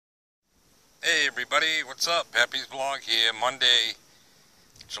Hey everybody, what's up? Pappys vlog here, Monday,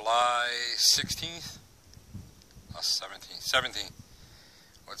 July 16th? 17th.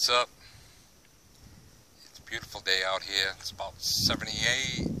 What's up? It's a beautiful day out here. It's about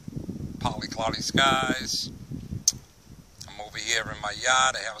 78, partly cloudy skies. I'm over here in my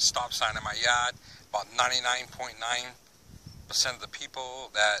yard. I have a stop sign in my yard. About 99.9% of the people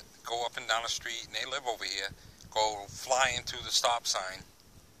that go up and down the street, and they live over here, go flying through the stop sign.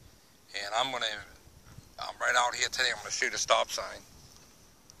 And I'm right out here today. I'm gonna shoot a stop sign,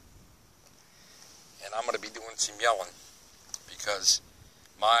 and I'm gonna be doing some yelling because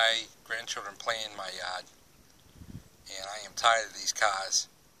my grandchildren play in my yard, and I am tired of these cars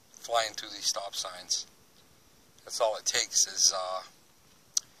flying through these stop signs. That's all it takes is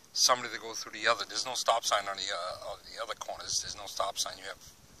somebody to go through the other. There's no stop sign on the other corners. There's no stop sign. You have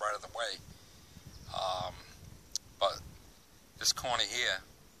right of the way. But this corner here.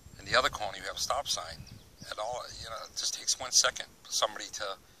 In the other corner, you have a stop sign. At all, you know, it just takes 1 second for somebody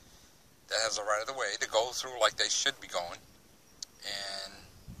that has a right of the way to go through like they should be going, and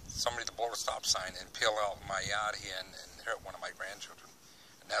somebody to blow the stop sign and peel out my yard here and hurt one of my grandchildren,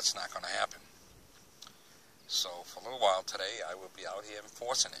 and that's not going to happen. So for a little while today, I will be out here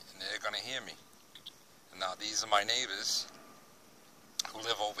enforcing it, and they're going to hear me. And now these are my neighbors who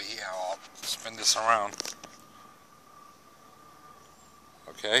live over here. I'll spin this around.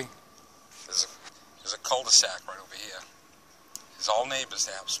 Okay, there's a cul-de-sac right over here. There's all neighbors.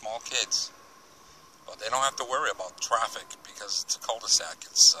 They have small kids, but they don't have to worry about traffic because it's a cul-de-sac.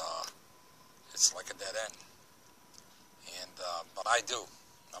 It's like a dead end. And but I do.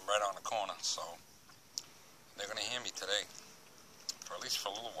 I'm right on the corner, so they're gonna hear me today, for at least for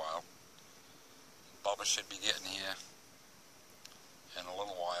a little while. Bubba should be getting here in a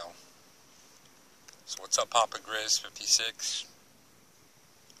little while. So what's up, Papa Grizz 56?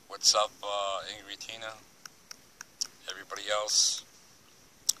 What's up, Angry Tina? Everybody else?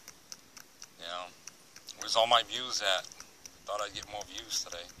 You know, where's all my views at? Thought I'd get more views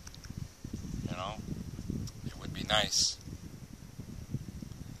today. You know, it would be nice.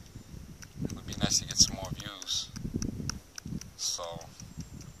 It would be nice to get some more views. So,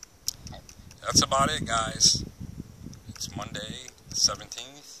 that's about it, guys. It's Monday, the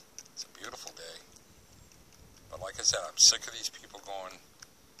 17th. It's a beautiful day. But like I said, I'm sick of these people going.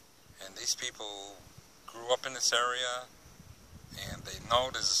 And these people grew up in this area, and they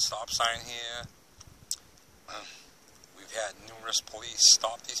know there's a stop sign here. We've had numerous police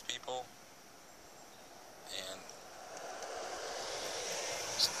stop these people. And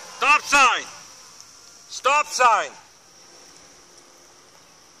stop sign! Stop sign!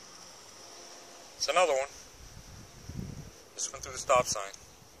 It's another one. Just went through the stop sign.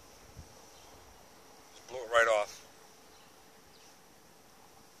 Just blew it right off.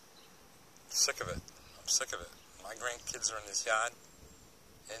 Sick of it. I'm sick of it. My grandkids are in this yard,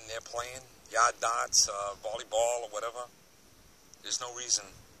 and they're playing yard darts, volleyball, or whatever. There's no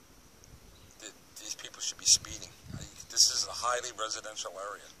reason that these people should be speeding. This is a highly residential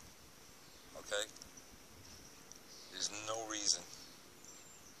area. Okay? There's no reason.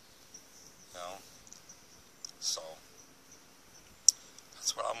 You know? So,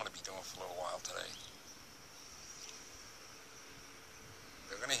 that's what I'm going to be doing for a little while today.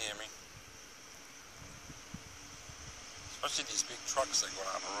 They're going to hear me. Especially these big trucks that go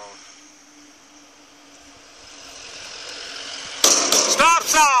down the road. Stop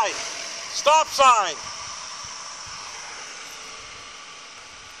sign! Stop sign!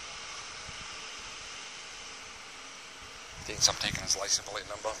 Thinks I'm taking his license plate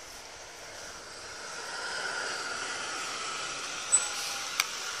number.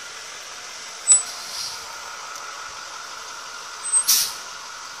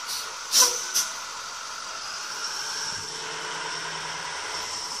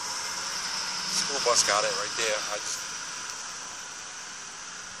 School bus got it right there.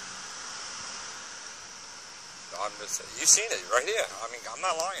 You seen it right here. I mean, I'm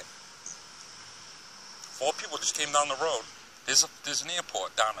not lying. 4 people just came down the road. There's an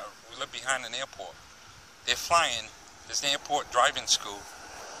airport down there. We live behind an airport. They're flying. There's an airport driving school.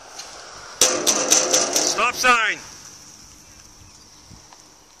 Stop sign!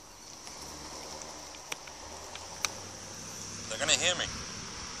 They're gonna hear me.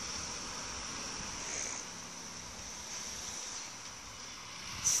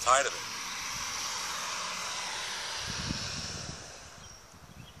 I'm tired of it.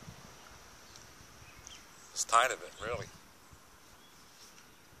 I'm tired of it, really.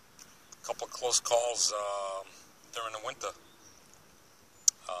 A couple of close calls during the winter.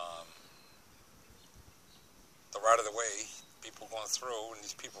 The right of the way people going through, and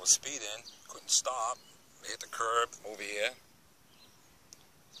these people were speeding, couldn't stop. They hit the curb over here.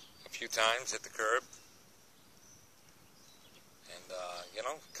 A few times, hit the curb. And, you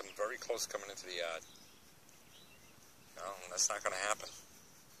know, come very close coming into the yard. You know, that's not going to happen.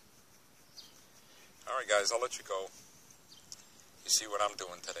 Alright guys, I'll let you go. You see what I'm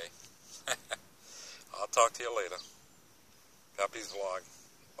doing today. I'll talk to you later. Pappy's vlog.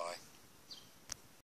 Bye.